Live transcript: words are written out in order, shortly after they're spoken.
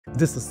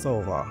This is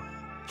over.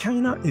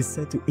 China is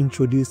set to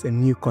introduce a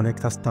new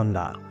connector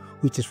standard,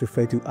 which is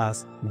referred to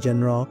as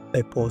General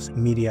Purpose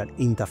Media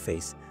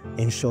Interface,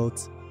 in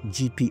short,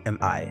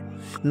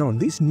 GPMI. Now,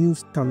 this new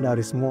standard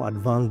is more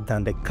advanced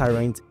than the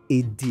current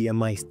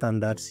HDMI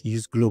standards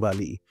used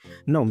globally.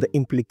 Now, the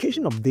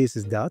implication of this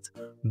is that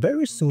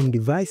very soon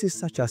devices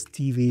such as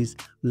TVs,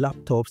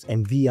 laptops,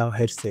 and VR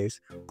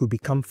headsets could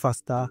become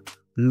faster,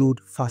 load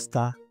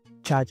faster,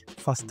 charge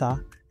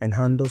faster, and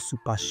handle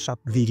super sharp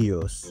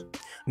videos.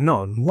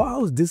 Now,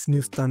 whilst this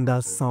new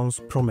standard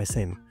sounds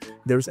promising,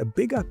 there is a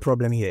bigger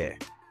problem here,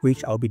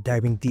 which I'll be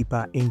diving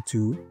deeper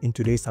into in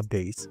today's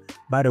updates.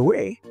 By the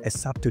way, a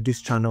sub to this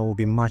channel will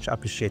be much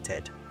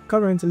appreciated.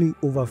 Currently,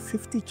 over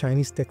 50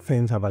 Chinese tech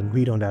firms have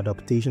agreed on the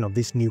adoption of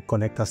this new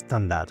connector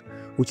standard,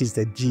 which is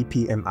the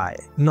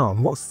GPMI. Now,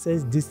 what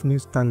sets these new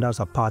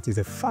standards apart is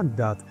the fact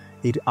that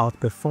it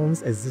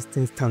outperforms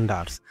existing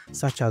standards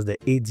such as the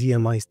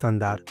HDMI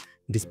standard,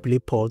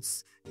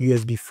 DisplayPorts,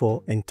 USB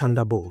 4, and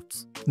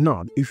Thunderbolt.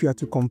 Now, if you are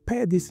to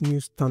compare this new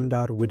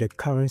standard with the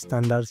current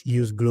standards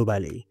used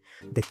globally,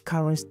 the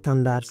current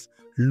standards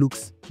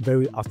looks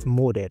very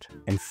outmoded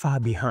and far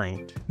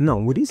behind. Now,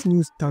 with these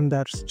new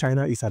standards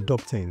China is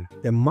adopting,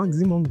 the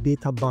maximum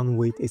data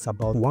bandwidth is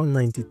about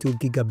 192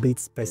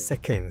 gigabits per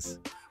second,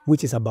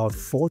 which is about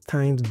 4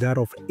 times that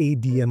of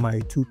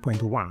HDMI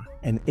 2.1,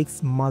 and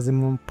its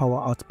maximum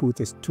power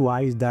output is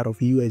twice that of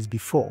USB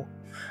 4.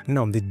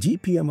 Now, the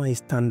GPMI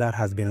standard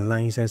has been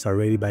licensed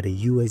already by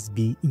the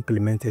USB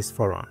Implementers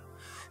Forum,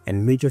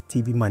 and major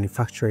TV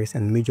manufacturers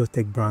and major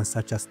tech brands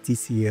such as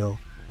TCL,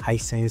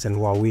 Hisense, and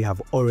Huawei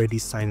have already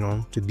signed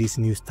on to this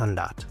new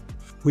standard,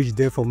 which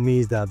therefore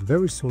means that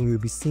very soon we'll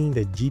be seeing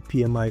the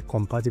GPMI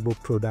compatible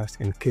products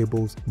and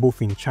cables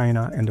both in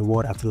China and the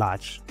world at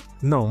large.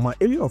 Now, my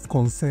area of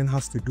concern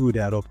has to do with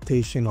the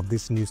adaptation of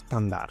this new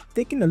standard.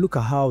 Taking a look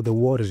at how the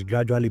world is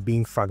gradually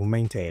being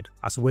fragmented,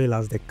 as well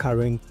as the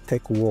current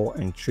tech war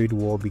and trade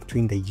war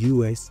between the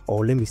US,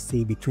 or let me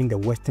say between the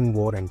Western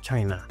world and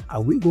China,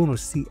 are we going to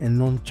see a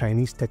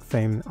non-Chinese tech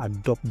firm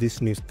adopt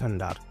this new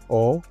standard?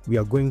 Or we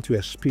are going to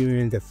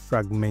experience the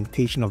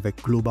fragmentation of the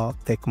global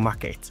tech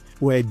market,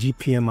 where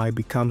GPMI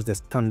becomes the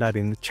standard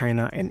in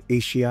China and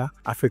Asia,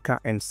 Africa,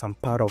 and some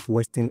part of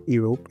Western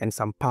Europe and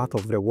some part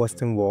of the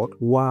Western world,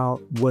 while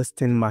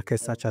Western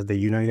markets such as the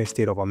United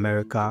States of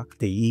America,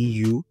 the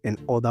EU, and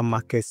other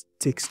markets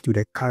sticks to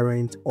the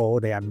current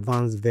or the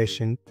advanced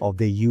version of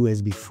the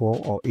USB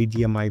 4 or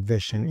HDMI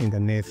version in the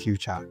near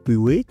future. We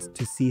wait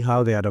to see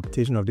how the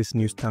adaptation of this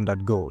new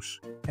standard goes,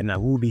 and I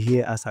will be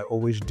here as I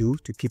always do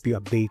to keep you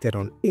updated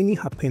on any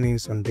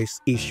happenings on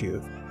this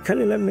issue.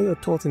 Kindly let me know your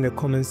thoughts in the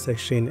comment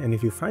section, and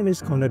if you find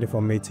this content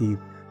informative,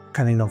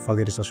 kindly don't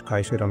forget to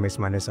subscribe so you don't miss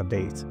my next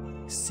update.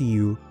 See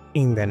you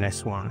in the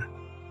next one.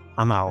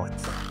 I'm out.